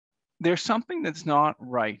there's something that's not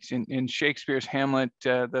right in Shakespeare's Hamlet.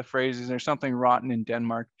 The phrase is, "There's something rotten in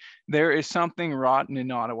Denmark." There is something rotten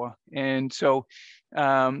in Ottawa, and so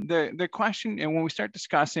the question, and when we start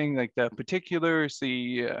discussing like the particulars,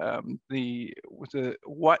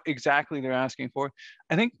 what exactly they're asking for,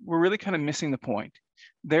 I think we're really kind of missing the point.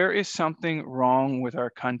 There is something wrong with our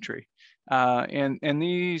country. And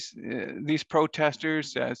these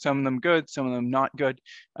protesters, some of them good, some of them not good.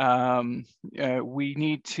 We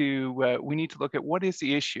need to look at what is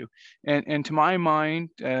the issue, and to my mind,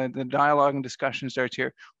 the dialogue and discussion starts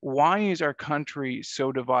here. Why is our country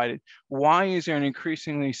so divided? Why is there an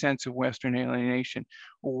increasingly sense of Western alienation?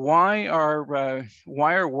 Why are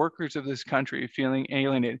workers of this country feeling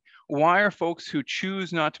alienated? Why are folks who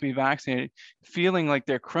choose not to be vaccinated feeling like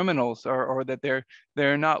they're criminals, or that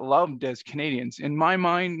they're not loved as Canadians? In my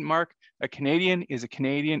mind, Mark, a Canadian is a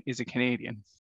Canadian is a Canadian.